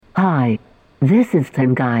Hi. This is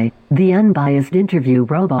Tim Guy, the unbiased interview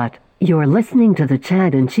robot. You're listening to the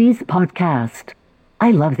Chad and Cheese podcast.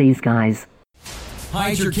 I love these guys.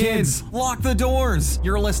 Hide your kids. Lock the doors.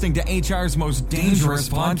 You're listening to HR's most dangerous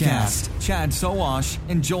podcast. Chad Sowash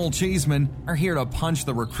and Joel Cheeseman are here to punch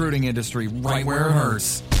the recruiting industry right where it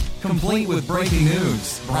hurts. Complete with breaking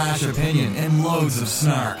news, brash opinion, and loads of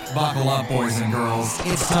snark. Buckle up, boys and girls.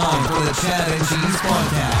 It's time for the Chad and Cheese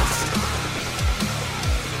podcast.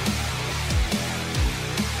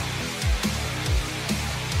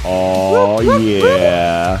 Oh,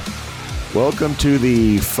 yeah. Welcome to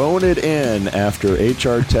the Phone It In After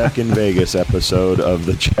HR Tech in Vegas episode of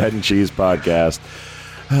the Chad and Cheese podcast.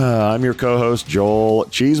 I'm your co-host, Joel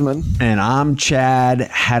Cheeseman. And I'm Chad.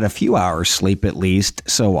 Had a few hours sleep at least,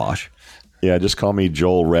 so wash. Yeah, just call me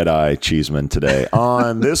Joel Red Eye Cheeseman today.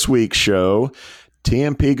 On this week's show,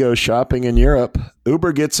 TMP goes shopping in Europe,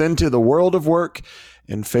 Uber gets into the world of work,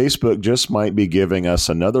 and Facebook just might be giving us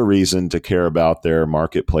another reason to care about their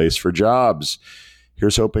marketplace for jobs.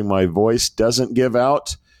 Here's hoping my voice doesn't give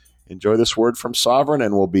out. Enjoy this word from Sovereign,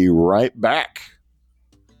 and we'll be right back.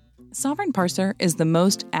 Sovereign Parser is the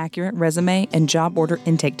most accurate resume and job order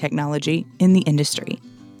intake technology in the industry.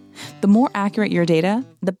 The more accurate your data,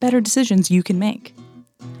 the better decisions you can make.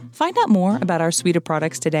 Find out more about our suite of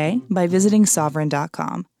products today by visiting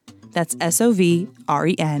sovereign.com. That's SOVREN.com.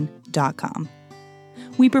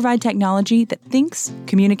 We provide technology that thinks,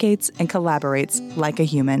 communicates, and collaborates like a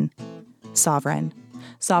human. Sovereign.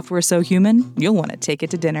 Software so human, you'll want to take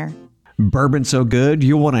it to dinner. Bourbon so good,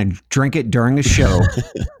 you'll want to drink it during a show.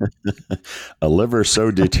 A liver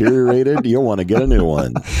so deteriorated, you'll want to get a new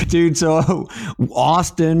one. Dude, so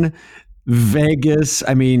Austin, Vegas,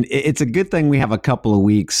 I mean, it's a good thing we have a couple of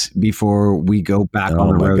weeks before we go back on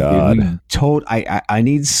the road. God. Dude, I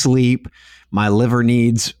need sleep. My liver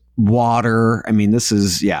needs water. I mean, this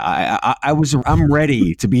is, I'm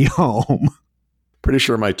ready to be home. Pretty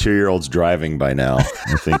sure my 2-year-old's driving by now.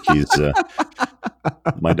 I think he's,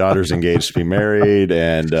 my daughter's engaged to be married,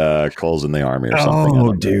 and Cole's in the Army or something.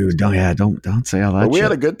 Oh, dude. Don't say all that. But we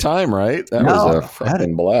had a good time, right? That was a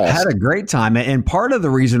fucking blast. Had a great time. And part of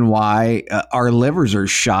the reason why our livers are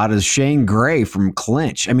shot is Shane Gray from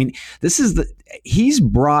Clinch. I mean, he's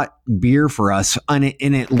brought beer for us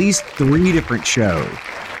in at least 3 different shows.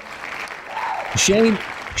 Shane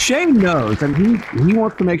knows, and he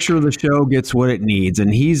wants to make sure the show gets what it needs,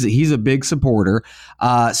 and he's a big supporter.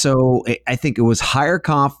 So I think it was Higher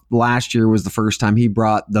Conf last year was the first time he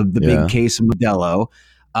brought the big case of Modelo.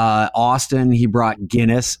 Austin, he brought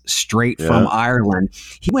Guinness straight from Ireland.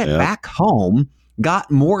 He went back home, got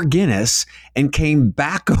more Guinness, and came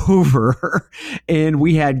back over, and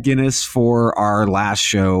we had Guinness for our last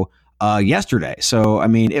show yesterday. So I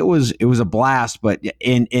mean, it was a blast, but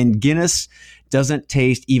in Guinness doesn't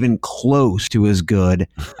taste even close to as good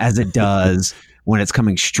as it does when it's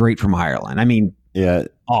coming straight from Ireland. I mean, yeah,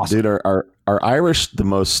 awesome. Dude, are Irish the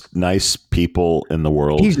most nice people in the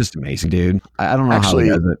world? He's just amazing, dude. I don't know how he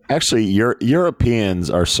does it. Actually, Europeans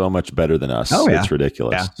are so much better than us. Oh, yeah. It's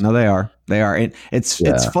ridiculous. Yeah. No, they are. They are.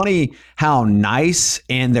 It's funny how nice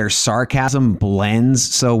and their sarcasm blends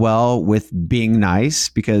so well with being nice,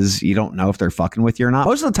 because you don't know if they're fucking with you or not.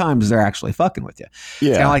 Most of the times they're actually fucking with you. Yeah.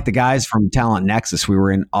 It's kind of like the guys from Talent Nexus. We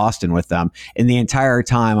were in Austin with them, and the entire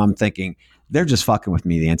time I'm thinking, they're just fucking with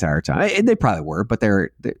me the entire time. They probably were, but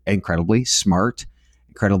they're incredibly smart,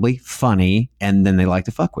 incredibly funny, and then they like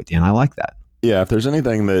to fuck with you, and I like that. Yeah, if there's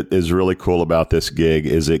anything that is really cool about this gig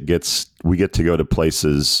is we get to go to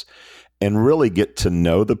places and really get to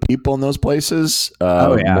know the people in those places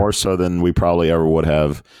more so than we probably ever would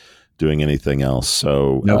have doing anything else.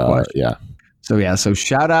 So, no question. Yeah. So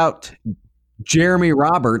shout out Jeremy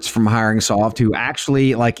Roberts from Hiring Soft, who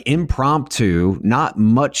actually, like, impromptu, not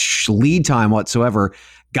much lead time whatsoever,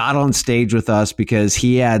 got on stage with us because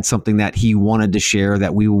he had something that he wanted to share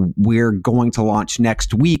that we're going to launch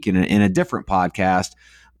next week in a different podcast.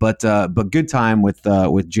 But good time with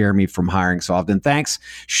Jeremy from Hiring Soft, and thanks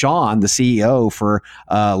Sean, the CEO, for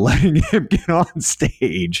letting him get on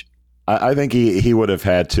stage. I think he would have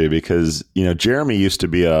had to, because, you know, Jeremy used to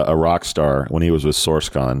be a rock star when he was with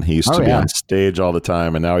SourceCon. He used to be on stage all the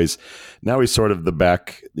time, and now he's sort of the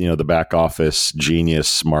back office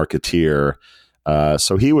genius marketeer.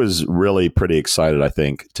 So he was really pretty excited, I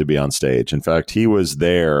think, to be on stage. In fact, he was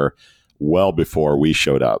there well before we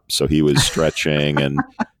showed up. So he was stretching and,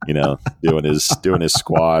 you know, doing his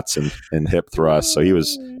squats and hip thrusts. So he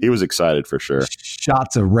was excited for sure.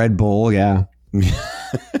 Shots of Red Bull, yeah.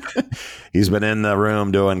 He's been in the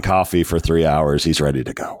room doing coffee for 3 hours. He's ready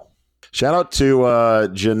to go. Shout out to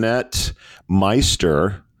Jeanette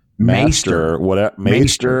Meister, Maester. What?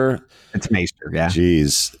 Maester. It's Maester. Yeah.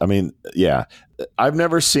 Jeez. I mean, yeah. I've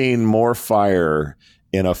never seen more fire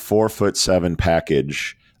in a 4'7"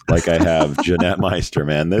 package like I have Jeanette Meister,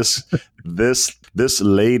 man. This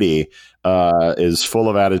lady is full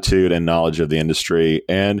of attitude and knowledge of the industry,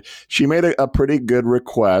 and she made a pretty good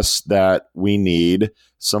request that we need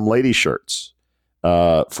some lady shirts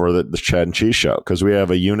for the Chad and Cheese show, because we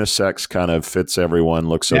have a unisex, kind of fits everyone,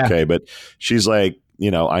 looks okay, but she's like,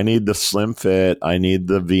 I need the slim fit, I need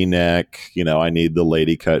the V-neck, I need the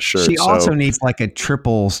lady cut shirt. She also needs like a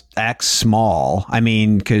triple X small. I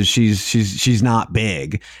mean, because she's not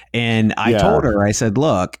big. And I told her, I said,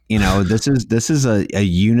 look, this is a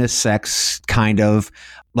unisex kind of,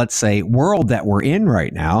 let's say, world that we're in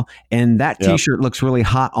right now. And that T-shirt looks really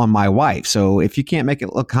hot on my wife. So if you can't make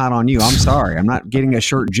it look hot on you, I'm sorry. I'm not getting a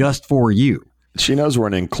shirt just for you. She knows we're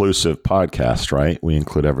an inclusive podcast, right? We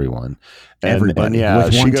include everyone. Everybody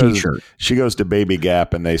with one T-shirt. She goes to Baby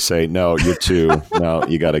Gap and they say, no, you too. No,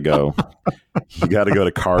 you got to go. You got to go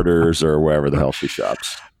to Carter's or wherever the hell she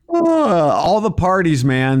shops. All the parties,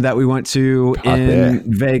 man, that we went to in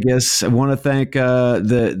Vegas. I want to thank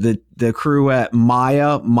the crew at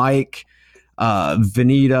Maya, Mike,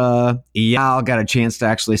 Vanita, Eyal. Got a chance to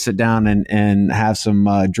actually sit down and have some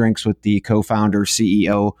drinks with the co-founder,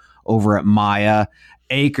 CEO over at Maya.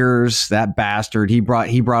 Akers, that bastard, he brought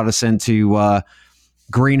us into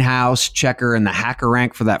Greenhouse, Checker, and the Hacker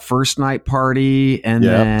Rank for that first night party, and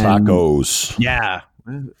then tacos. Yeah,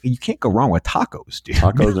 you can't go wrong with tacos, dude.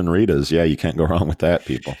 Tacos and Ritas, yeah, you can't go wrong with that,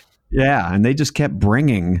 people. Yeah, and they just kept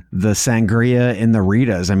bringing the sangria and the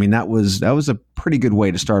Ritas. I mean, that was a pretty good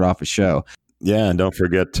way to start off a show. Yeah, and don't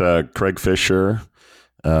forget Craig Fisher,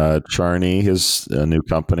 Charney, his new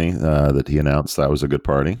company that he announced. That was a good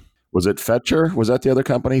party. Was it Fetcher? Was that the other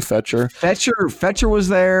company, Fetcher? Fetcher was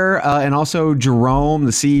there, and also Jerome,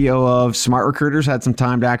 the CEO of Smart Recruiters, had some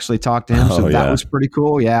time to actually talk to him. So that was pretty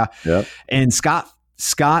cool. Yeah. Yep. And Scott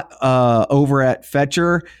over at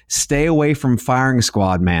Fetcher, stay away from Firing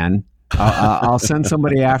Squad, man. I'll send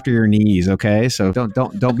somebody after your knees. Okay, so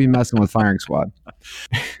don't be messing with Firing Squad.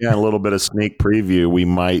 Yeah, a little bit of sneak preview. We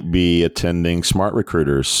might be attending Smart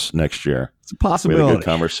Recruiters next year. It's a possibility. We had a good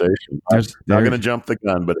conversation. Not going to jump the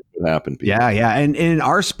gun, but it could happen. People. Yeah. And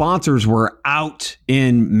our sponsors were out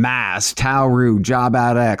in mass. Tauru, Job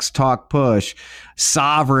Ad X, Talk Push.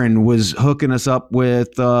 Sovereign was hooking us up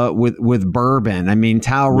with bourbon. I mean,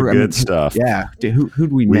 Tauru. Good stuff. Yeah.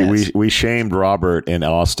 Who'd we miss? We shamed Robert in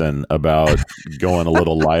Austin about going a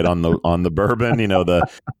little light on the bourbon.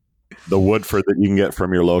 The Woodford that you can get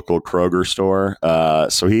from your local Kroger store.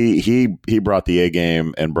 So he brought the A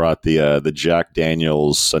game and brought the Jack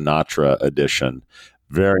Daniel's Sinatra edition.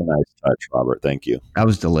 Very nice touch, Robert. Thank you. That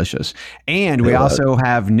was delicious. And we also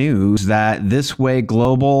have news that This Way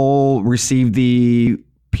Global received the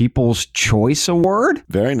People's Choice Award.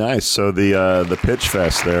 Very nice. So the Pitch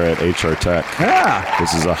Fest there at HR Tech. Yeah.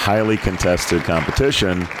 This is a highly contested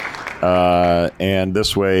competition. And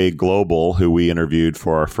This Way Global, who we interviewed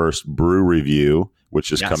for our first brew review,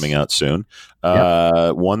 which is coming out soon,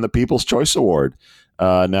 won the People's Choice Award.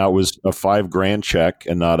 Now it was a $5,000 check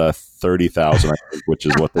and not a 30,000, I think, which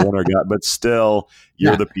is what the winner got. But still,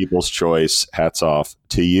 you're the People's Choice. Hats off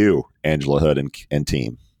to you, Angela Hood and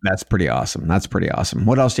team. That's pretty awesome.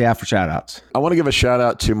 What else do you have for shout outs? I want to give a shout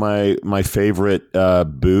out to my favorite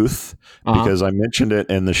booth, because I mentioned it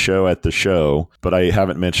in the show at the show, but I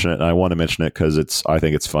haven't mentioned it, and I want to mention it because I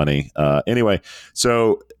think it's funny. Anyway,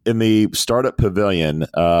 so in the Startup Pavilion,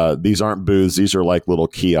 these aren't booths; these are like little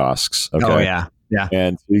kiosks. Okay? Oh yeah. Yeah.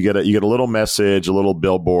 And you get a little message, a little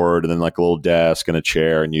billboard, and then like a little desk and a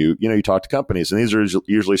chair, and you talk to companies, and these are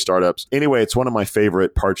usually startups. Anyway, it's one of my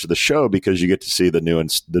favorite parts of the show because you get to see the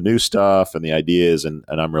new stuff and the ideas, and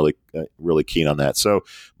I'm really keen on that. So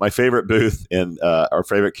my favorite booth in our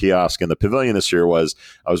favorite kiosk in the pavilion this year was,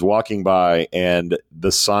 I was walking by and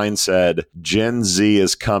the sign said, "Gen Z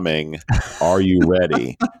is coming. Are you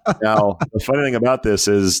ready?" Now, the funny thing about this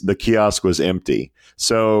is the kiosk was empty.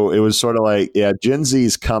 So it was sort of like, Gen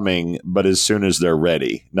Z's coming, but as soon as they're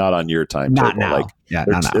ready, not on your timetable. Not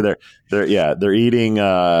now. They're eating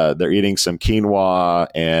some quinoa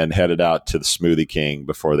and headed out to the Smoothie King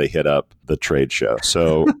before they hit up the trade show.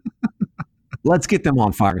 So let's get them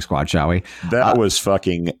on Firing Squad, shall we? That was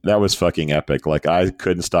fucking epic. Like, I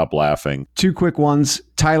couldn't stop laughing. Two quick ones.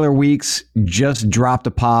 Tyler Weeks just dropped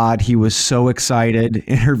a pod. He was so excited.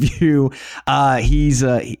 Interview. He's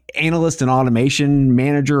a analyst and automation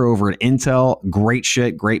manager over at Intel. Great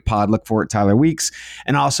shit. Great pod. Look for it, Tyler Weeks.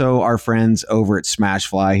 And also our friends over at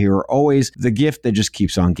Smashfly, who are always the gift that just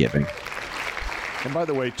keeps on giving. And by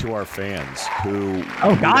the way, to our fans who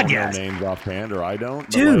God, don't yes, know names offhand, or I don't,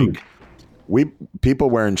 dude. People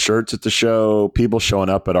wearing shirts at the show, people showing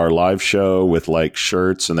up at our live show with like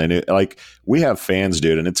shirts, and they knew, like, we have fans,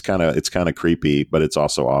 dude, and it's kind of creepy, but it's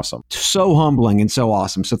also awesome. So humbling and so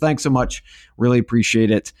awesome. So thanks so much. Really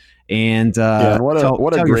appreciate it. And and what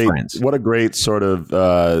a great sort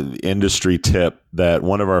of industry tip that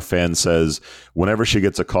one of our fans says whenever she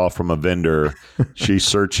gets a call from a vendor, she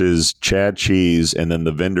searches Chad Cheese and then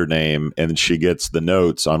the vendor name, and she gets the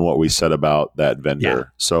notes on what we said about that vendor. Yeah.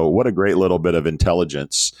 So what a great little bit of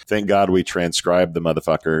intelligence. Thank God we transcribed the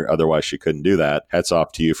motherfucker. Otherwise she couldn't do that. Hats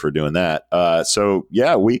off to you for doing that. So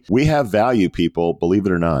yeah, we have value, people. Believe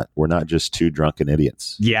it or not, we're not just two drunken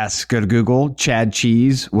idiots. Yes. Go to Google, Chad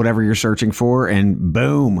Cheese, whatever you're searching for, and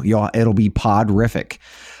boom, it'll be podrific.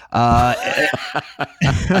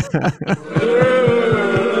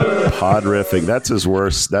 Podrific. That's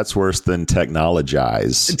worse than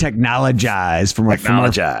technologize. Technologize from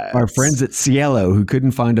our friends at Cielo, who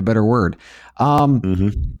couldn't find a better word.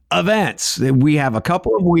 Events. We have a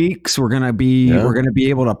couple of weeks. We're gonna be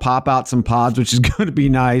able to pop out some pods, which is going to be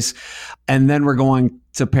nice, and then we're going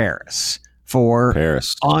to Paris for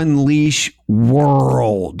Unleash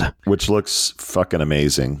World, which looks fucking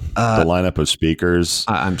amazing. The lineup of speakers,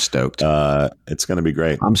 I'm stoked. It's going to be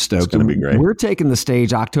great. I'm stoked. It's going to be great. We're taking the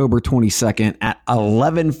stage October 22nd at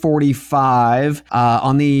 11:45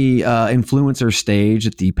 on the influencer stage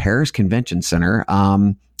at the Paris Convention Center.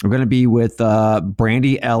 We're going to be with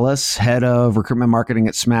Brandy Ellis, head of recruitment marketing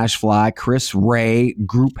at Smashfly, Chris Ray,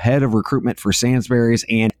 group head of recruitment for Sainsbury's,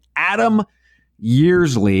 and Adam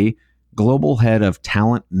Yearsley, global head of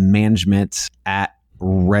talent management at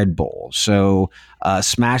Red Bull. So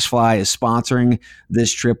Smashfly is sponsoring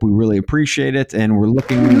this trip. We really appreciate it, and we're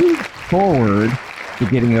looking forward to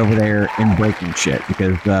getting over there and breaking shit,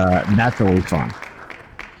 because that's always fun.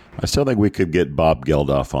 I still think we could get Bob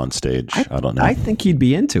Geldof on stage. I don't know. I think he'd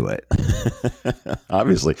be into it.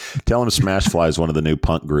 Obviously. Tell him Smashfly is one of the new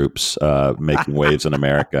punk groups making waves in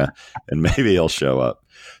America, and maybe he'll show up.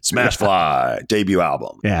 Smashfly debut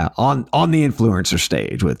album. Yeah, on the influencer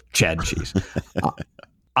stage with Chad Cheese.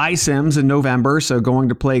 iSims in November, so going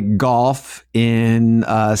to play golf in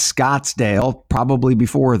Scottsdale probably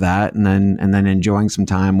before that, and then enjoying some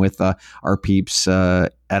time with our peeps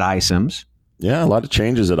at iSims. Yeah, a lot of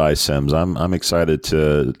changes at iSims. I'm excited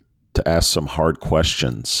to ask some hard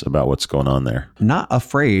questions about what's going on there. Not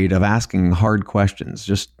afraid of asking hard questions.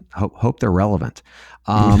 Just hope they're relevant.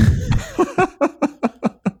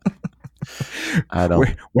 I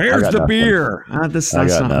don't. Where's the beer? I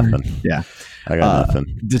got nothing. Yeah. I got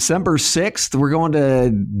nothing. December 6th, we're going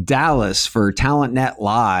to Dallas for TalentNet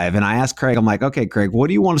Live. And I asked Craig, I'm like, okay, Craig, what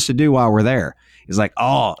do you want us to do while we're there? He's like,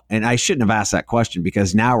 oh, and I shouldn't have asked that question,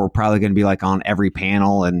 because now we're probably going to be like on every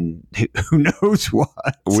panel and who knows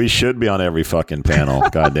what. We should be on every fucking panel.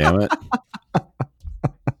 God damn it.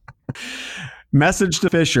 Message to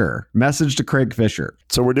Craig Fisher.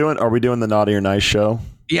 So are we doing the Naughty or Nice show?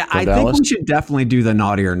 Yeah, I think we should definitely do the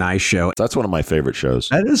Naughty or Nice show. That's one of my favorite shows.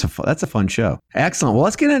 That's a fun show. Excellent. Well,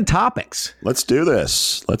 let's get into topics. Let's do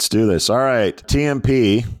this. All right.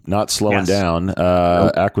 TMP, not slowing down.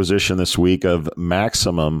 Acquisition this week of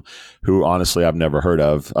Maximum, who honestly I've never heard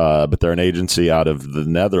of, but they're an agency out of the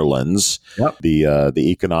Netherlands. Yep. The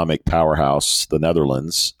economic powerhouse, the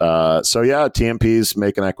Netherlands. So yeah, TMP's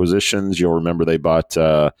making acquisitions. You'll remember they bought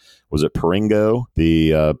was it Paringo,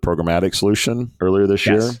 the programmatic solution earlier this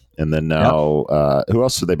year? And then now, who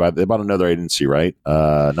else did they buy? They bought another agency, right?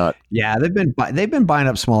 They've been buying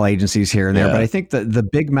up small agencies here and there, but I think the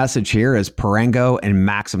big message here is Paringo and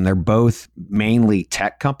Maxim. They're both mainly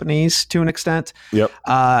tech companies to an extent. Yep.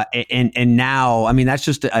 And now, I mean, that's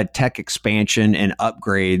just a tech expansion and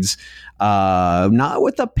upgrades. Not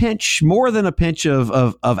with a pinch, more than a pinch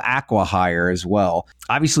of acqui-hire as well.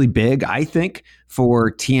 Obviously big, I think,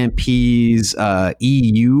 for TMP's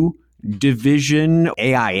EU division,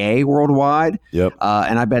 AIA worldwide. Yep.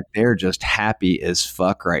 And I bet they're just happy as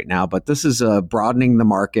fuck right now. But this is broadening the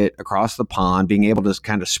market across the pond, being able to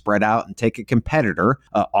kind of spread out and take a competitor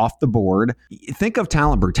off the board. Think of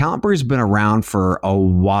TalentBrew. TalentBrew's been around for a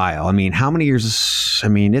while. I mean, how many years? I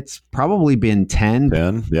mean, it's probably been 10.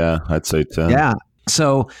 10? Yeah, I'd say 10. Yeah.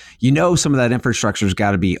 So, some of that infrastructure's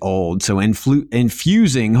got to be old. So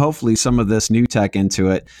infusing, hopefully, some of this new tech into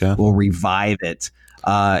it will revive it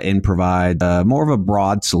and provide more of a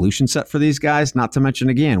broad solution set for these guys. Not to mention,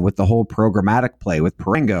 again, with the whole programmatic play with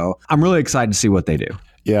Paringo, I'm really excited to see what they do.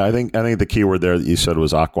 Yeah, I think the key word there that you said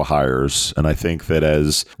was acqui-hires. And I think that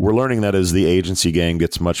as we're learning that as the agency game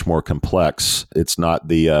gets much more complex, it's not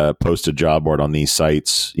the posted job board on these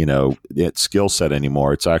sites, it's skill set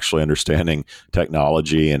anymore. It's actually understanding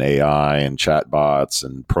technology and AI and chatbots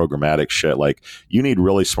and programmatic shit. Like, you need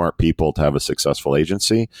really smart people to have a successful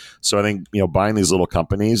agency. So I think, buying these little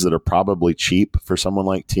companies that are probably cheap for someone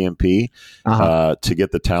like TMP to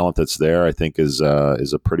get the talent that's there, I think is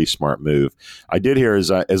a pretty smart move. I did hear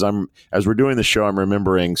as we're doing the show, I'm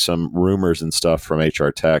remembering some rumors and stuff from HR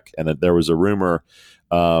Tech, and there was a rumor.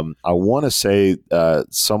 I want to say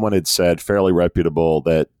someone had said, fairly reputable,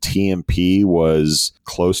 that TMP was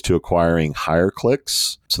close to acquiring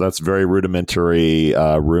HireClicks. So that's very rudimentary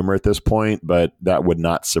rumor at this point, but that would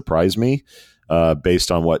not surprise me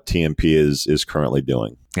based on what TMP is currently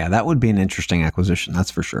doing. Yeah, that would be an interesting acquisition. That's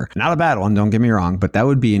for sure. Not a bad one, don't get me wrong, but that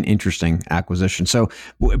would be an interesting acquisition. So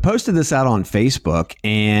we posted this out on Facebook,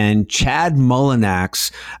 and Chad Mullinax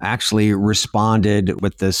actually responded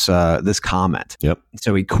with this comment. Yep.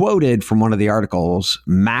 So he quoted from one of the articles,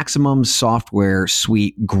 "Maximum Software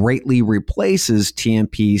Suite greatly replaces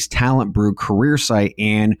TMP's Talent Brew career site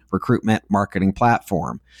and recruitment marketing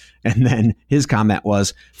platform." And then his comment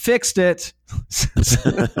was, "Fixed it."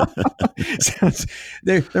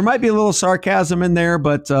 There might be a little sarcasm in there,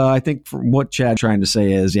 but I think from what Chad's trying to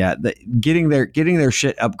say is, getting their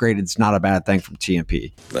shit upgraded is not a bad thing from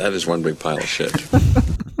TMP. That is one big pile of shit.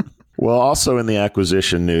 Well, also in the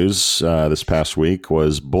acquisition news this past week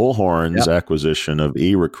was Bullhorn's acquisition of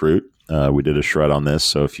eRecruit. We did a shred on this,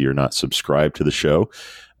 so if you're not subscribed to the show,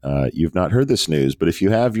 you've not heard this news, but if you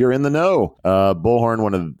have, you're in the know. Bullhorn,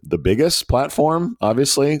 one of the biggest platform,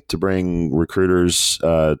 obviously, to bring recruiters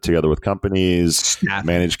together with companies,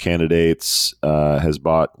 manage candidates, has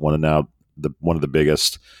bought one of the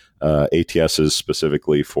biggest ATSs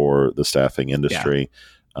specifically for the staffing industry.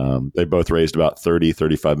 They both raised about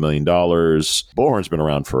 $35 million. Bullhorn's been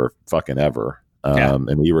around for fucking ever. And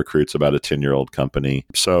eRecruit's about a 10-year-old company.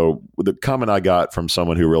 So the comment I got from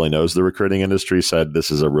someone who really knows the recruiting industry said, this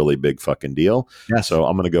is a really big fucking deal. Yes. So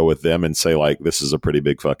I'm going to go with them and say, like, this is a pretty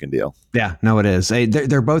big fucking deal. Yeah, no, it is.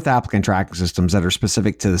 They're both applicant tracking systems that are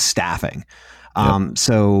specific to the staffing.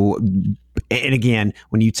 So, and again,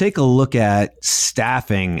 when you take a look at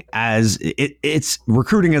staffing as it's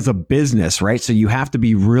recruiting as a business, right? So you have to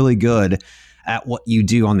be really good at what you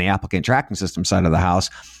do on the applicant tracking system side of the house.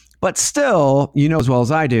 But still, as well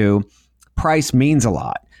as I do, price means a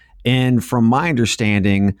lot. And from my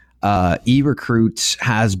understanding, eRecruit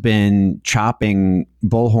has been chopping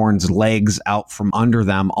Bullhorn's legs out from under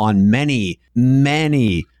them on many,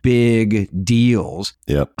 many big deals.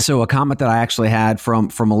 Yep. So a comment that I actually had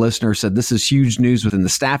from a listener said, "This is huge news within the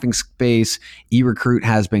staffing space. eRecruit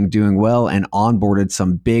has been doing well and onboarded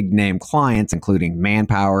some big name clients, including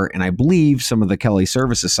Manpower, and I believe some of the Kelly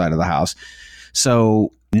Services side of the house."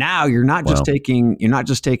 So now you're not just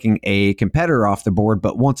taking a competitor off the board,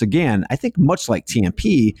 but once again, I think much like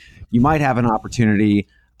TMP, you might have an opportunity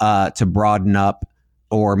to broaden up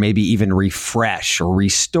or maybe even refresh or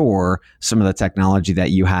restore some of the technology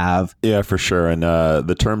that you have. Yeah, for sure. And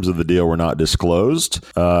the terms of the deal were not disclosed.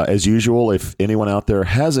 As usual, if anyone out there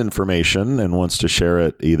has information and wants to share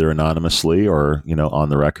it either anonymously or on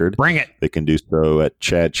the record, bring it. They can do so at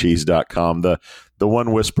chadcheese.com. The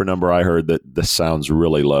one whisper number I heard that this sounds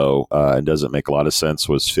really low and doesn't make a lot of sense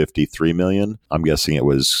was $53 million. I'm guessing it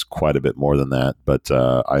was quite a bit more than that, but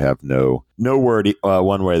I have no word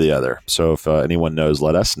one way or the other. So if anyone knows,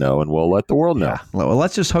 let us know, and we'll let the world know. Yeah. Well,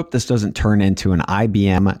 let's just hope this doesn't turn into an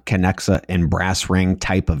IBM, Connexa, and Brass Ring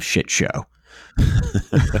type of shit show.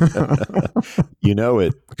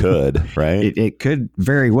 It could, right? It could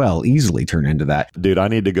very well easily turn into that. Dude, I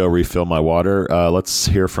need to go refill my water. Let's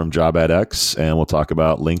hear from Job at X, and we'll talk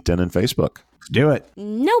about LinkedIn and Facebook. Let's do it.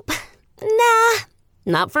 Nope. Nah,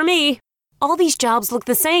 not for me. All these jobs look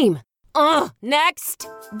the same. Next.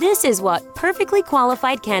 This is what perfectly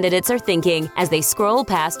qualified candidates are thinking as they scroll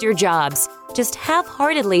past your jobs, just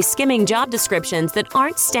half-heartedly skimming job descriptions that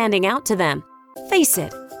aren't standing out to them. Face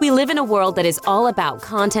it. We live in a world that is all about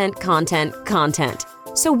content.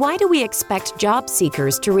 So why do we expect job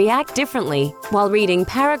seekers to react differently while reading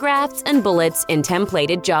paragraphs and bullets in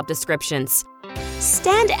templated job descriptions?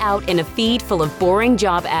 Stand out in a feed full of boring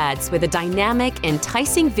job ads with a dynamic,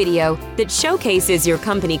 enticing video that showcases your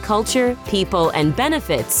company culture, people, and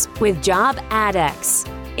benefits with Job Ad X.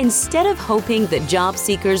 Instead of hoping that job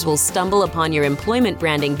seekers will stumble upon your employment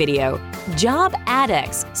branding video, Job Ad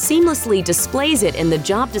X seamlessly displays it in the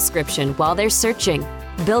job description while they're searching,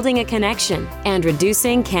 building a connection and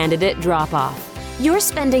reducing candidate drop-off. You're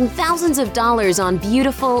spending thousands of dollars on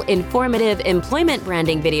beautiful, informative employment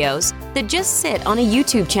branding videos that just sit on a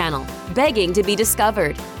YouTube channel, begging to be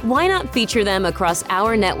discovered. Why not feature them across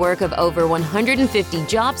our network of over 150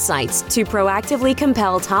 job sites to proactively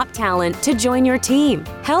compel top talent to join your team?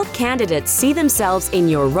 Help candidates see themselves in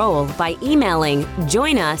your role by emailing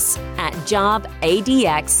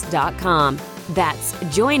joinus@jobadx.com. That's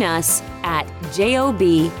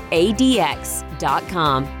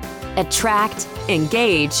joinus@jobadx.com. Attract,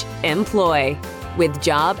 engage, employ with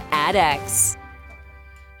Job AdX.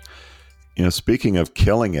 You know, speaking of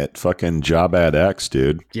killing it, fucking Job AdX,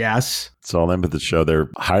 dude. Yes. Saw them at the show.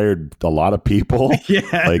 They're hired a lot of people. Yes.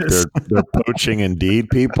 Like they're poaching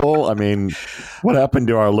Indeed people. I mean, what happened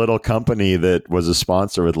to our little company that was a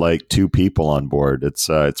sponsor with like 2 people on board? It's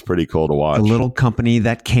pretty cool to watch. A little company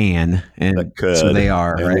that can, and that could, so they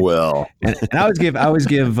are, and right? will. And I always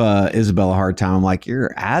give Isabel a hard time. I'm like,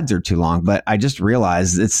 your ads are too long, but I just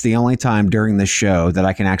realized it's the only time during the show that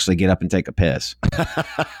I can actually get up and take a piss.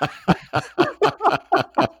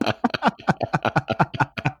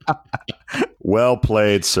 Well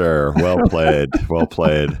played, sir. Well played. Well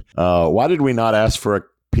played. Why did we not ask for a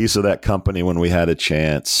piece of that company when we had a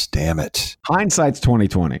chance? Damn it. Hindsight's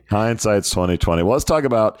 2020. Hindsight's 2020. Well, let's talk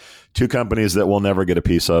about 2 companies that we'll never get a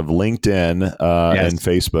piece of, LinkedIn and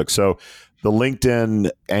Facebook. So the LinkedIn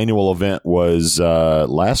annual event was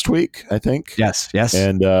last week, I think. Yes.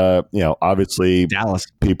 And, obviously Dallas.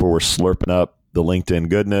 People were slurping up the LinkedIn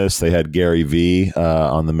goodness. They had Gary V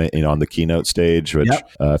on the keynote stage, which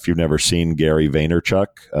if you've never seen Gary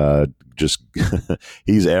Vaynerchuk, just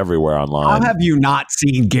he's everywhere online. How have you not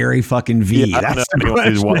seen Gary fucking V? Yeah, That's the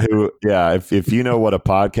question. If you know what a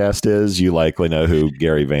podcast is, you likely know who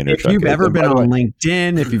Gary Vaynerchuk is. If you've ever been on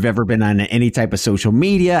LinkedIn, if you've ever been on any type of social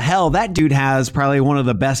media, hell, that dude has probably one of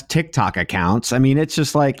the best TikTok accounts. I mean, it's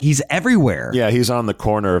just like he's everywhere. Yeah, he's on the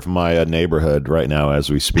corner of my neighborhood right now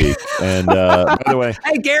as we speak. And by the way,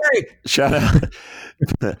 hey, Gary, shout out.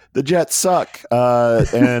 The Jets suck.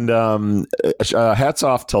 And hats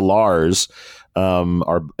off to Lars,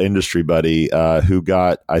 our industry buddy, who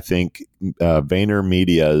got, I think, Vayner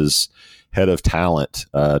Media's head of talent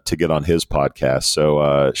to get on his podcast.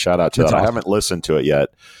 So shout out to that. Awesome. I haven't listened to it yet,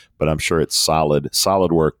 but I'm sure it's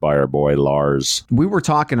solid work by our boy Lars. We were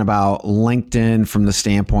talking about LinkedIn from the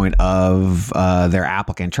standpoint of their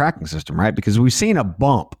applicant tracking system, right? Because we've seen a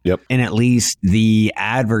bump in at least the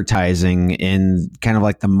advertising in kind of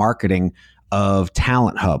like the marketing of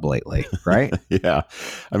Talent Hub lately, right? Yeah.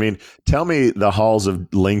 I mean, tell me the halls of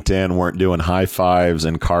LinkedIn weren't doing high fives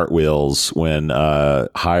and cartwheels when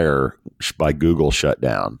Hire by Google shut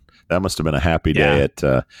down. That must have been a happy day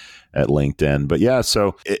at LinkedIn. But yeah,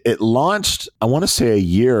 so it launched, I want to say a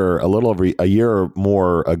little over a year or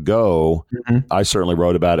more ago. Mm-hmm. I certainly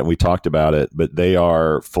wrote about it and we talked about it, but they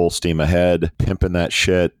are full steam ahead, pimping that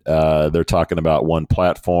shit. They're talking about one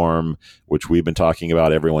platform, which we've been talking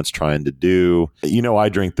about, everyone's trying to do. You know, I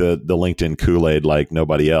drink the LinkedIn Kool-Aid like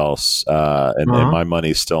nobody else, and my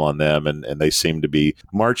money's still on them. And they seem to be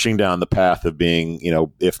marching down the path of being,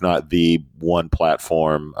 if not the one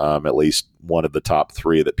platform, at least one of the top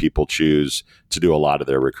 3 that people choose to do a lot of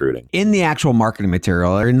their recruiting. In the actual marketing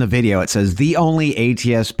material or in the video, it says the only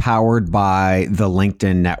ATS powered by the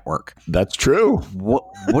LinkedIn network. That's true.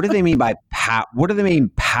 What do they mean by what do they mean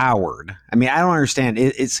powered? I mean, I don't understand.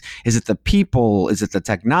 Is it the people? Is it the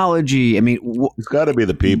technology? I mean, it's got to be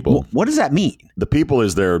the people. What does that mean? The people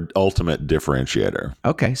is their ultimate differentiator.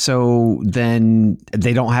 Okay, so then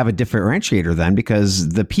they don't have a differentiator then because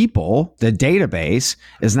the people, the database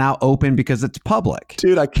is now open because it's public.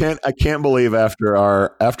 Dude, I can't believe after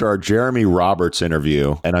our Jeremy Roberts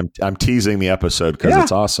interview, and I'm teasing the episode because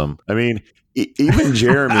it's awesome. I mean, even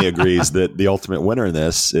Jeremy agrees that the ultimate winner in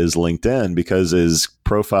this is LinkedIn because his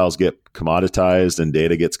profiles get commoditized and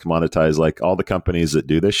data gets commoditized. Like all the companies that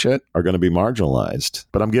do this shit are going to be marginalized.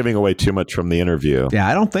 But I'm giving away too much from the interview. Yeah,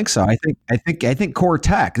 I don't think so. I think core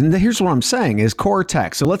tech. And here's what I'm saying is core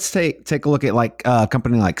tech. So let's take a look at like a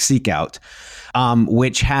company like Seekout,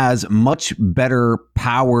 which has much better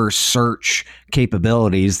power search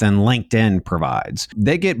capabilities than LinkedIn provides.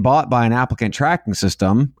 They get bought by an applicant tracking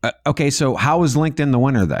system. Okay, so how is LinkedIn the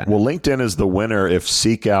winner then? Well, LinkedIn is the winner if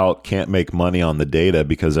Seekout can't make money on the data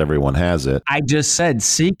because everyone has it. I just said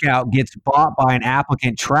Seekout gets bought by an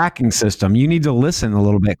applicant tracking system. You need to listen a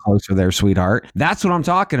little bit closer there, sweetheart. That's what I'm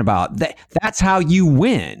talking about. That's how you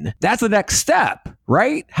win. That's the next step,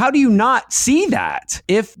 right? How do you not see that?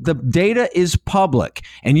 If the data is public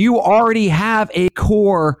and you already have a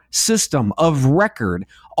core system of record,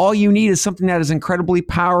 all you need is something that is incredibly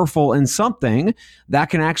powerful and something that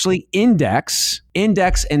can actually index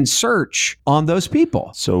index and search on those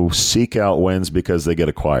people. So Seek Out wins because they get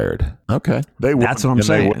acquired. Okay. That's what I'm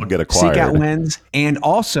saying. They will get acquired. Seek Out wins. And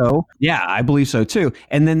also, yeah, I believe so too.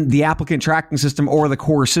 And then the applicant tracking system or the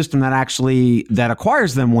core system that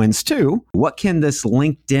acquires them wins too. What can this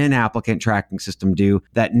LinkedIn applicant tracking system do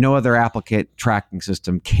that no other applicant tracking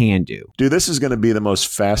system can do? Dude, this is going to be the most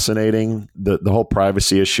fascinating, the whole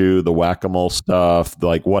privacy issue, the whack-a-mole stuff,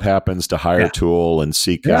 like what happens to HireTool and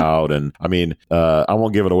Seek Out. And I mean, I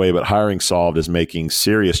won't give it away, but Hiring Solved is making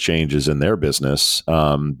serious changes in their business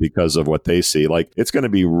because of what they see. Like, it's going to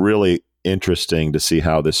be really interesting to see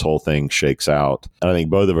how this whole thing shakes out. And I think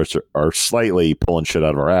both of us are slightly pulling shit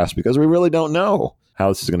out of our ass because we really don't know how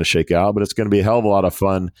this is going to shake out, but it's going to be a hell of a lot of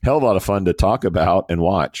fun to talk about and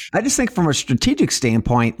watch. I just think from a strategic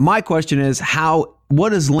standpoint, my question is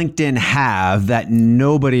what does LinkedIn have that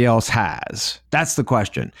nobody else has? That's the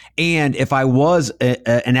question. And if I was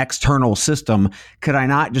an external system, could I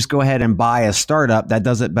not just go ahead and buy a startup that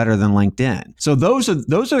does it better than LinkedIn? So those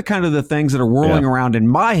are kind of the things that are whirling around in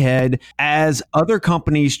my head as other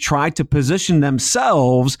companies try to position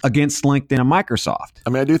themselves against LinkedIn and Microsoft. I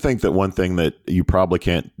mean, I do think that one thing that you probably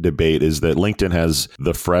can't debate is that LinkedIn has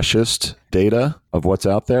the freshest data of what's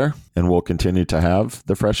out there and will continue to have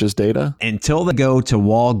the freshest data. Until they go to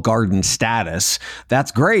walled garden status,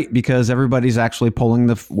 that's great because everybody's actually pulling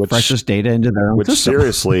the freshest data into their own system.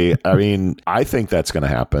 Seriously, I mean, I think that's going to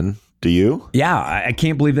happen. Do you? Yeah, I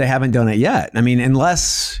can't believe they haven't done it yet. I mean,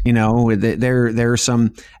 unless, there's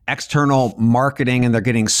some external marketing and they're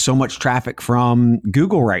getting so much traffic from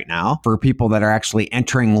Google right now for people that are actually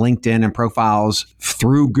entering LinkedIn and profiles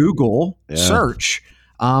through Google search.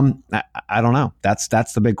 I don't know. That's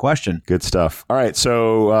the big question. Good stuff. All right.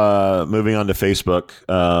 So moving on to Facebook,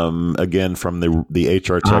 again, from the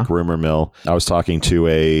HR tech rumor mill, I was talking to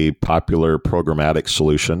a popular programmatic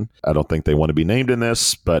solution. I don't think they want to be named in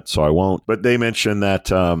this, so I won't. But they mentioned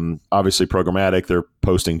that obviously programmatic, they're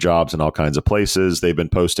posting jobs in all kinds of places. They've been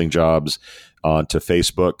posting jobs onto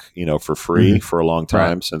Facebook, for free for a long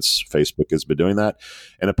time since Facebook has been doing that.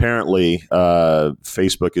 And apparently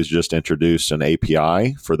Facebook has just introduced an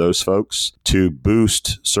API for those folks to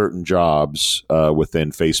boost certain jobs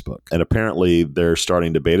within Facebook. And apparently they're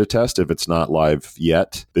starting to beta test if it's not live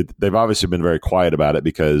yet. They've obviously been very quiet about it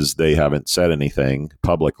because they haven't said anything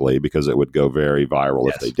publicly because it would go very viral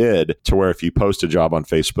if they did, to where if you post a job on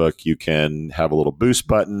Facebook, you can have a little boost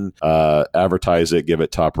button, advertise it, give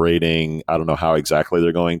it top rating. I don't know how exactly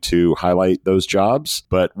they're going to highlight those jobs,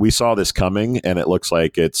 but we saw this coming and it looks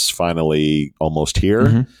like it's finally almost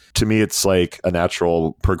here. To me, it's like a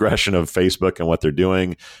natural progression of Facebook and what they're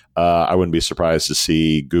doing. I wouldn't be surprised to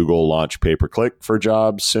see Google launch pay-per-click for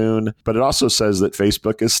jobs soon, but it also says that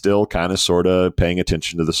Facebook is still kind of sort of paying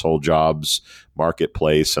attention to this whole jobs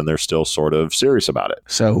marketplace and they're still sort of serious about it.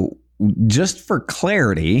 So just for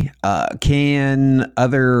clarity, can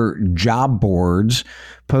other job boards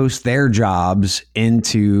post their jobs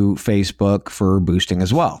into Facebook for boosting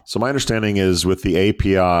as well? So my understanding is with the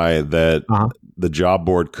API that the job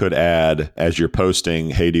board could add as you're posting,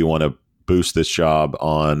 hey, do you want to boost this job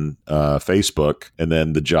on Facebook? And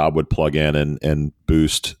then the job would plug in and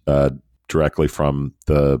boost directly from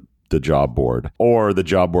the job board. Or the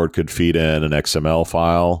job board could feed in an XML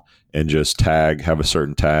file and just have a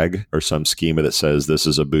certain tag or some schema that says this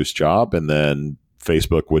is a boost job. And then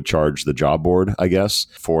Facebook would charge the job board, I guess,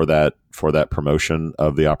 for that promotion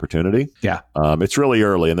of the opportunity. Yeah. It's really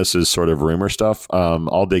early and this is sort of rumor stuff.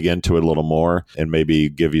 I'll dig into it a little more and maybe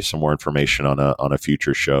give you some more information on a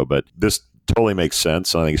future show, but this totally makes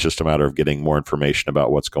sense. I think it's just a matter of getting more information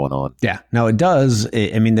about what's going on. Yeah, no, it does.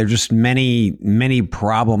 I mean, there's just many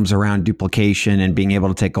problems around duplication and being able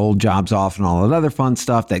to take old jobs off and all that other fun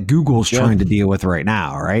stuff that Google's trying to deal with right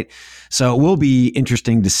now, right? So it will be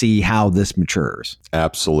interesting to see how this matures.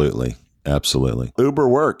 Absolutely. Uber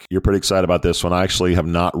work. You're pretty excited about this one. I actually have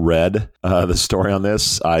not read the story on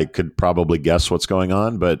this. I could probably guess what's going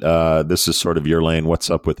on, but this is sort of your lane.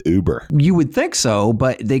 What's up with Uber? You would think so,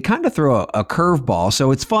 but they kind of throw a curveball.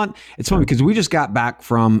 So it's fun. It's fun because we just got back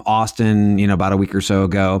from Austin, about a week or so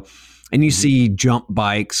ago. And you see jump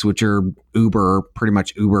bikes, which are Uber, pretty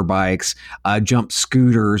much Uber bikes, jump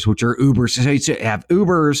scooters, which are Uber. So you have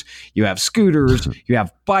Ubers, you have scooters, you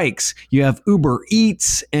have bikes, you have Uber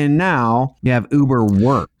Eats, and now you have Uber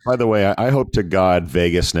Work. By the way, I hope to God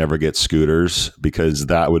Vegas never gets scooters because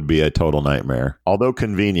that would be a total nightmare. Although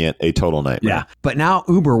convenient, a total nightmare. Yeah, but now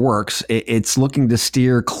Uber Works, it's looking to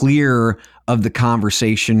steer clear of the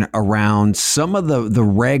conversation around some of the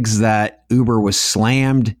regs that Uber was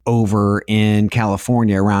slammed over in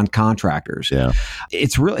California around contractors. Yeah.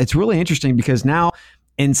 It's really interesting because now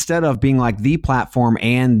instead of being like the platform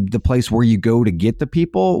and the place where you go to get the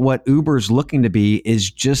people, what Uber's looking to be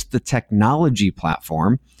is just the technology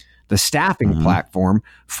platform, the staffing platform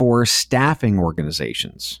for staffing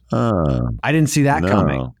organizations. I didn't see that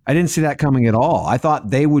coming. I didn't see that coming at all. I thought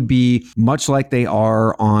they would be much like they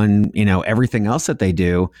are on, everything else that they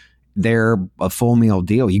do. They're a full meal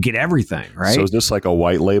deal. You get everything, right? So is this like a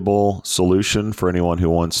white label solution for anyone who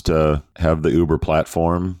wants to have the Uber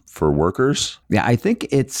platform for workers? Yeah, I think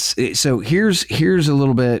it's so. Here's a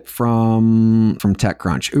little bit from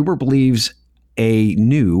TechCrunch. Uber believes a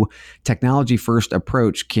new technology-first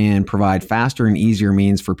approach can provide faster and easier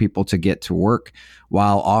means for people to get to work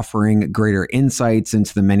while offering greater insights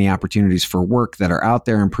into the many opportunities for work that are out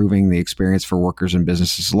there, improving the experience for workers and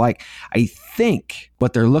businesses alike. I think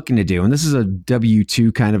what they're looking to do, and this is a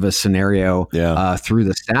W-2 kind of a scenario through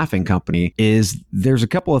the staffing company, is there's a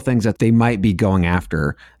couple of things that they might be going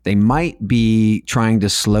after. They might be trying to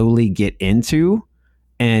slowly get into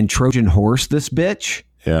and Trojan horse this bitch.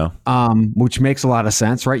 Yeah. Which makes a lot of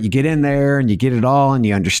sense, right? You get in there and you get it all and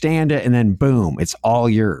you understand it, and then boom, it's all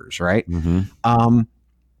yours, right?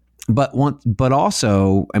 But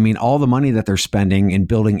also, I mean, all the money that they're spending in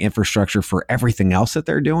building infrastructure for everything else that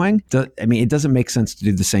they're doing, it doesn't make sense to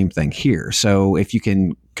do the same thing here. So if you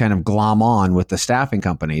can kind of glom on with the staffing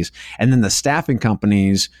companies, and then the staffing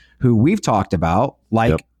companies who we've talked about,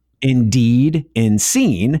 like Indeed and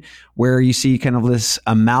Scene, where you see kind of this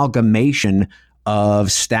amalgamation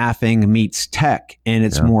of staffing meets tech, and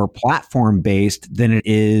it's more platform based than it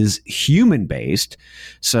is human based.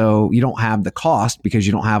 So you don't have the cost because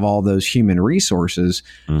you don't have all those human resources.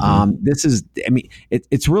 This is,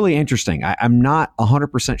 it's really interesting. I'm not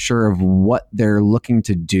 100% sure of what they're looking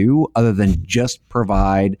to do other than just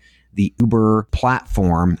provide the Uber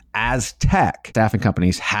platform as tech. Staffing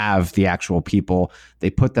companies have the actual people, they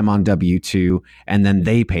put them on W-2, and then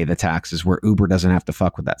they pay the taxes, where Uber doesn't have to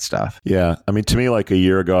fuck with that stuff. Yeah. I mean, to me, like a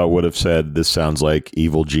year ago, I would have said this sounds like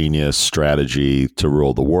evil genius strategy to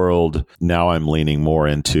rule the world. Now I'm leaning more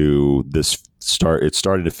into this it's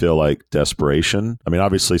starting to feel like desperation. I mean,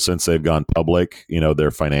 obviously, since they've gone public,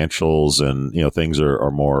 their financials and, things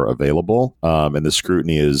are more available. And the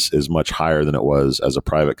scrutiny is much higher than it was as a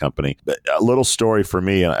private company. But a little story for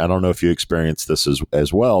me, I don't know if you experienced this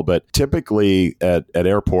as well, but typically at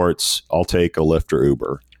airports, I'll take a Lyft or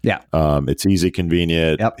Uber. Yeah. It's easy,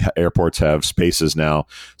 convenient. Yep. Airports have spaces now.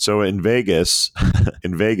 So in Vegas,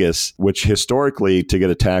 which historically to get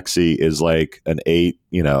a taxi is like an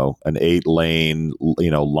 8-lane,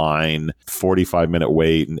 line, 45-minute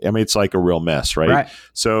wait. And I mean, it's like a real mess, right?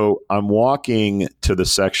 So I'm walking to the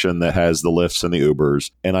section that has the Lyfts and the Ubers,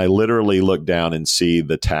 and I literally look down and see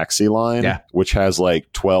the taxi line, which has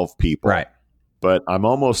like 12 people. Right. But I'm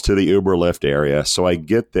almost to the Uber Lyft area. So I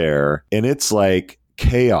get there and it's like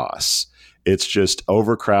chaos. It's just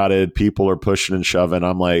overcrowded. People are pushing and shoving.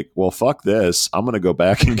 I'm like, well, fuck this. I'm going to go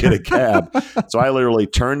back and get a cab. So I literally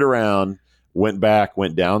turned around, went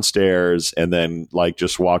downstairs, and then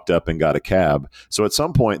just walked up and got a cab. So at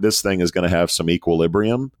some point, this thing is going to have some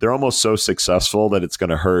equilibrium. They're almost so successful that it's going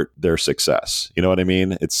to hurt their success. You know what I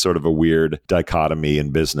mean? It's sort of a weird dichotomy in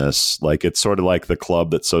business. Like it's sort of like the club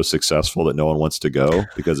that's so successful that no one wants to go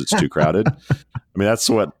because it's too crowded. I mean, that's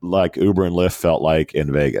what like Uber and Lyft felt like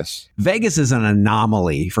in Vegas. Vegas is an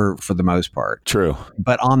anomaly for the most part. True.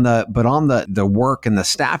 But on the work and the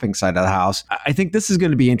staffing side of the house, I think this is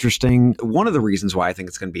going to be interesting. One of the reasons why I think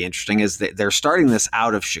it's going to be interesting is that they're starting this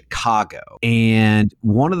out of Chicago. And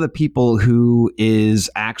one of the people who is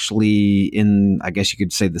actually in, I guess you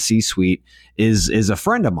could say, the C-suite is a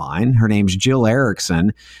friend of mine. Her name's Jill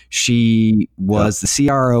Erickson. She was the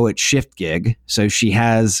CRO at Shift Gig. So she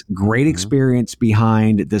has great experience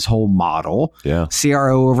behind this whole model. Yeah.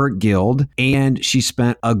 CRO over at Guild. And she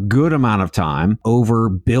spent a good amount of time over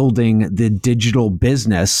building the digital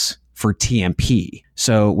business for TMP.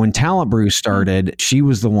 So when Talent Brew started, she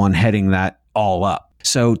was the one heading that all up.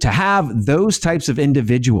 So to have those types of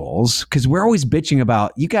individuals, because we're always bitching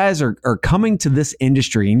about, you guys are coming to this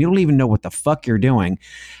industry and you don't even know what the fuck you're doing.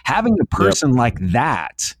 Having a person like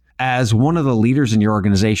that as one of the leaders in your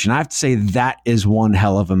organization, I have to say that is one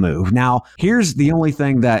hell of a move. Now, here's the only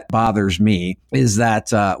thing that bothers me is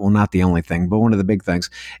that, not the only thing, but one of the big things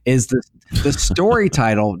is the story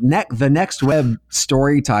title. The next web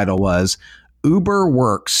story title was Uber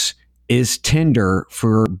Works is Tinder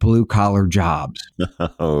for blue collar jobs.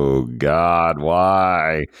 Oh God,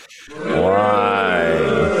 why?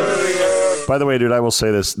 By the way, dude, I will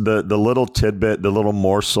say this, the little tidbit, the little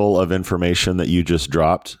morsel of information that you just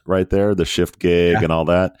dropped right there, the Shift Gig and all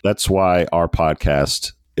that, that's why our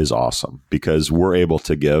podcast is awesome because we're able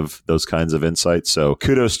to give those kinds of insights. So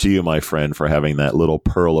kudos to you, my friend, for having that little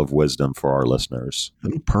pearl of wisdom for our listeners.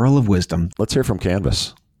 Little pearl of wisdom. Let's hear from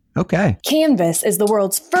Canvas. Okay. Canvas is the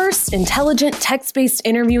world's first intelligent text-based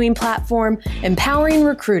interviewing platform, empowering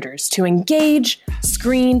recruiters to engage,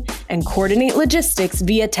 screen, and coordinate logistics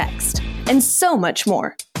via text, and so much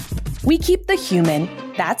more. We keep the human,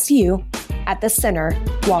 that's you, at the center,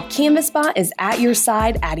 while CanvasBot is at your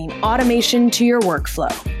side adding automation to your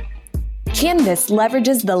workflow. Canvas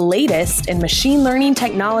leverages the latest in machine learning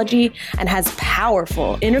technology and has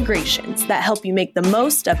powerful integrations that help you make the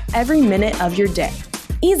most of every minute of your day.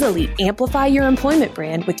 Easily amplify your employment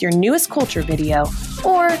brand with your newest culture video,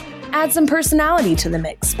 or add some personality to the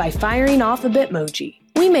mix by firing off a Bitmoji.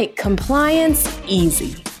 We make compliance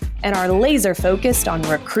easy and are laser focused on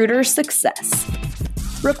recruiter success.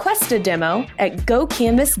 Request a demo at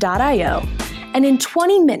gocanvas.io, and in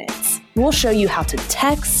 20 minutes, we'll show you how to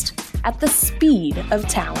text at the speed of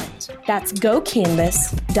talent. That's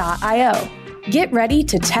gocanvas.io. Get ready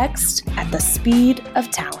to text at the speed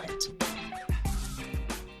of talent.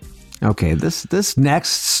 Okay, this next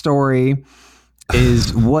story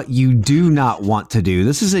is what you do not want to do.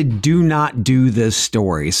 This is a do not do this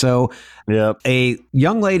story. So a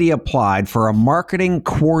young lady applied for a marketing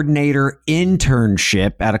coordinator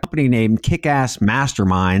internship at a company named Kick-Ass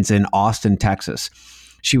Masterminds in Austin, Texas.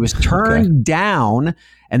 She was turned down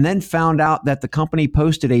and then found out that the company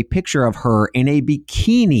posted a picture of her in a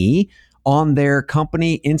bikini on their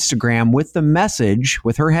company Instagram with the message,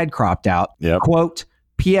 with her head cropped out, quote,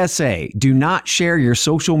 PSA, do not share your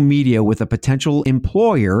social media with a potential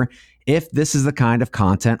employer if this is the kind of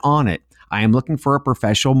content on it. I am looking for a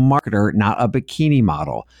professional marketer, not a bikini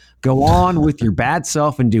model. Go on with your bad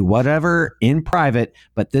self and do whatever in private,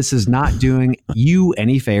 but this is not doing you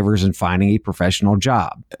any favors in finding a professional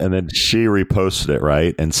job. And then she reposted it,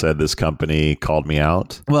 right? And said this company called me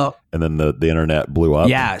out. Well, and then the internet blew up.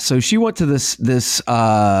 Yeah. So she went to this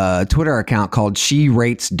Twitter account called She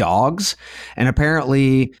Rates Dogs. And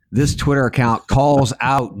apparently this Twitter account calls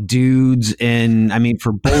out dudes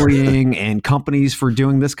for bullying and companies for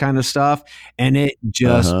doing this kind of stuff. And it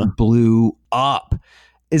just blew up.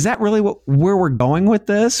 Is that really where we're going with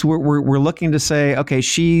this? We're looking to say, okay,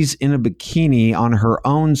 she's in a bikini on her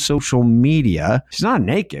own social media. She's not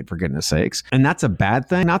naked, for goodness sakes. And that's a bad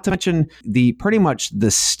thing. Not to mention pretty much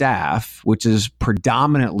the staff, which is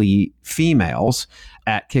predominantly females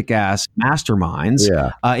at Kick-Ass Masterminds.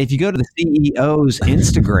 Yeah. If you go to the CEO's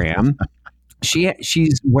Instagram,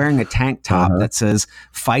 she's wearing a tank top that says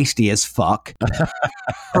feisty as fuck.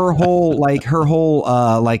 Her whole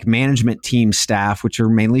management team staff, which are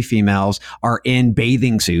mainly females, are in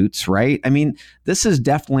bathing suits, right? I mean, this is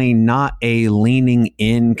definitely not a leaning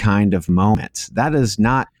in kind of moment. That is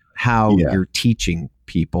not how you're teaching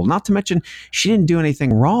people. Not to mention, she didn't do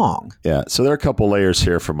anything wrong. Yeah. So there are a couple layers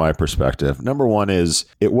here from my perspective. Number one is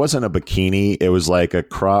it wasn't a bikini. It was like a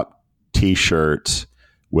crop t-shirt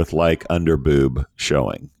with like under boob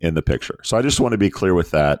showing in the picture. So I just want to be clear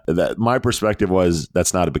with that my perspective was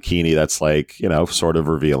that's not a bikini. That's like, sort of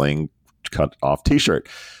revealing cut off t-shirt.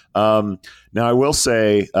 Now I will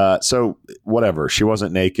say, so whatever, she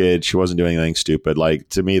wasn't naked. She wasn't doing anything stupid. Like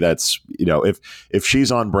to me, that's, if she's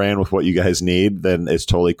on brand with what you guys need, then it's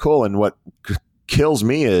totally cool. And what kills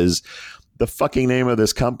me is the fucking name of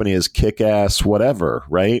this company is Kick-Ass whatever,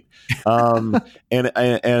 right?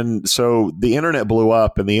 And so the internet blew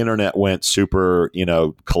up and the internet went super,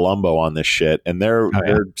 Columbo on this shit. And they're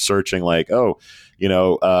searching like,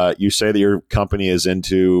 you say that your company is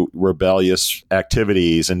into rebellious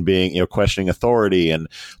activities and being, questioning authority and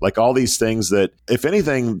like all these things that, if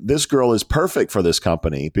anything, this girl is perfect for this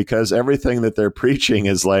company because everything that they're preaching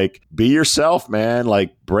is like, be yourself, man,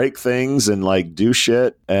 like break things and like do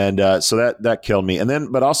shit. And so that killed me. And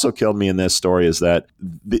then, but also killed me in this story is that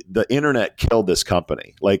the internet killed this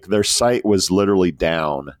company. Like their site was literally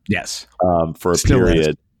down. Yes. For a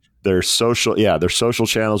period. Their social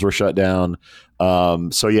channels were shut down.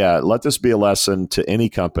 Let this be a lesson to any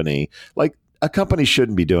company. Like a company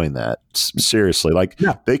shouldn't be doing that. Seriously. Like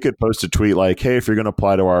they could post a tweet like, hey, if you're going to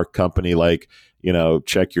apply to our company, like,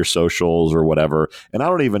 check your socials or whatever. And I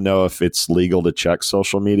don't even know if it's legal to check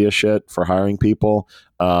social media shit for hiring people.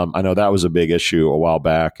 I know that was a big issue a while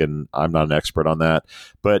back and I'm not an expert on that,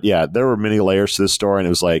 but yeah, there were many layers to this story and it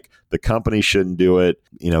was like, the company shouldn't do it.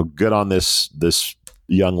 Good on this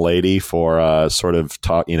young lady for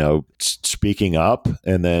speaking up,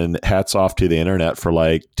 and then hats off to the internet for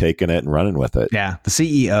like taking it and running with it. Yeah, the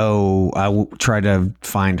CEO, I tried to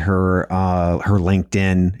find her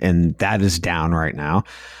LinkedIn, and that is down right now.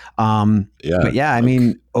 But yeah, I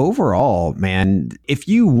mean, overall, man, if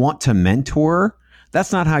you want to mentor,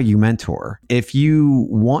 that's not how you mentor. If you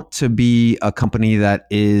want to be a company that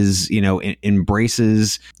is,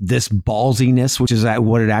 embraces this ballsiness, which is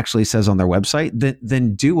what it actually says on their website,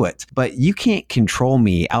 then do it. But you can't control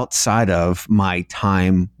me outside of my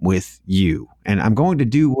time with you. And I'm going to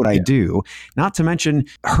do what I do. Not to mention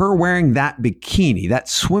her wearing that bikini, that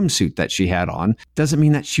swimsuit that she had on, doesn't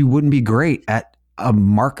mean that she wouldn't be great at a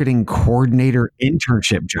marketing coordinator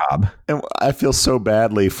internship job. And I feel so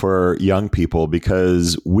badly for young people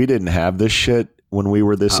because we didn't have this shit when we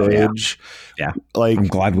were this age. Yeah. Like, I'm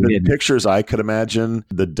glad we did. Pictures I could imagine,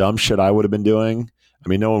 the dumb shit I would have been doing. I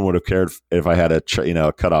mean, no one would have cared if I had a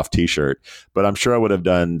cut off t-shirt, but I'm sure I would have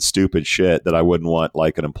done stupid shit that I wouldn't want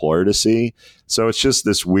like an employer to see. So it's just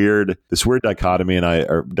this weird dichotomy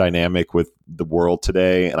or dynamic with the world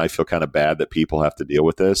today. And I feel kind of bad that people have to deal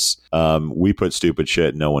with this. We put stupid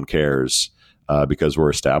shit, no one cares because we're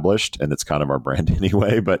established and it's kind of our brand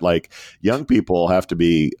anyway. But like young people have to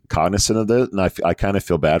be cognizant of this. And I kind of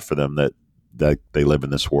feel bad for them that they live in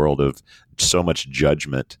this world of so much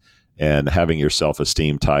judgment and having your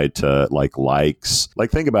self-esteem tied to likes. Like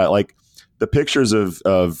think about it, like the pictures of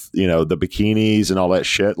the bikinis and all that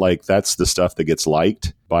shit, like that's the stuff that gets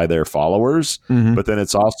liked by their followers. Mm-hmm. But then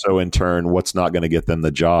it's also in turn what's not going to get them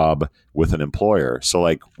the job with an employer. So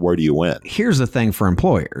like, where do you win? Here's the thing for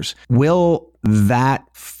employers. Will that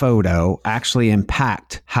photo actually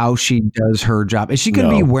impact how she does her job? Is she going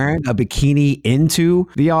to be wearing a bikini into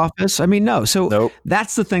the office? I mean, no. So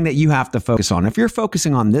that's the thing that you have to focus on. If you're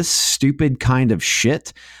focusing on this stupid kind of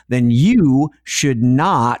shit, then you should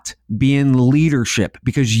not be in leadership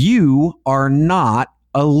because you are not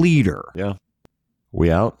a leader. Yeah. We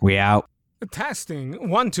out? We out. Testing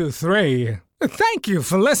 1, 2, 3. Thank you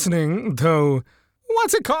for listening to,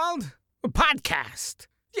 what's it called? A podcast.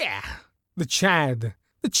 Yeah. The Chad.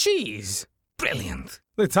 The Cheese. Brilliant.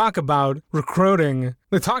 They talk about recruiting.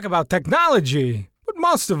 They talk about technology. But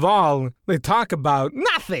most of all, they talk about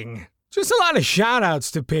nothing. Just a lot of shout-outs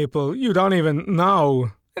to people you don't even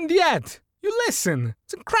know. And yet, you listen.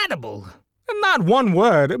 It's incredible. And not one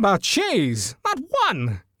word about cheese. Not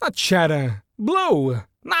one. Not cheddar. Blue,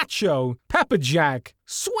 nacho, pepper jack,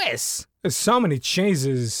 Swiss. There's so many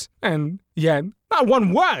cheeses, and yet not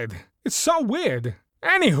one word. It's so weird.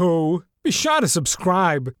 Anywho, be sure to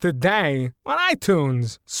subscribe today on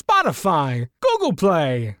iTunes, Spotify, Google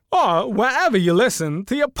Play, or wherever you listen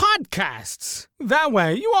to your podcasts. That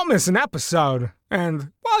way you won't miss an episode.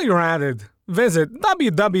 And while you're at it, visit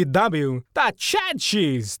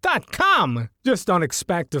www.chadcheese.com. Just don't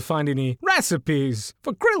expect to find any recipes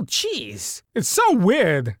for grilled cheese. It's so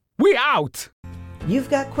weird. We out.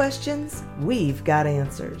 You've got questions, we've got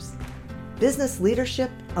answers. Business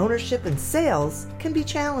leadership, ownership, and sales can be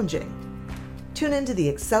challenging. Tune into the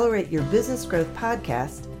Accelerate Your Business Growth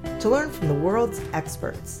podcast to learn from the world's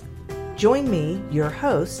experts. Join me, your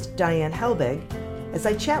host, Diane Helbig, as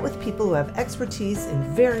I chat with people who have expertise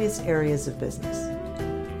in various areas of business.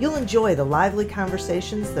 You'll enjoy the lively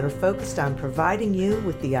conversations that are focused on providing you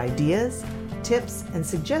with the ideas, tips, and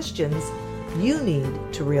suggestions you need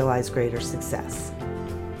to realize greater success.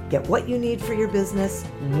 Get what you need for your business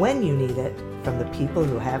when you need it from the people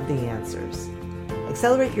who have the answers.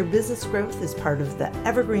 Accelerate Your Business Growth is part of the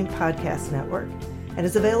Evergreen Podcast Network and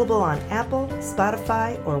is available on Apple,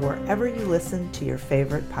 Spotify, or wherever you listen to your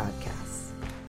favorite podcast.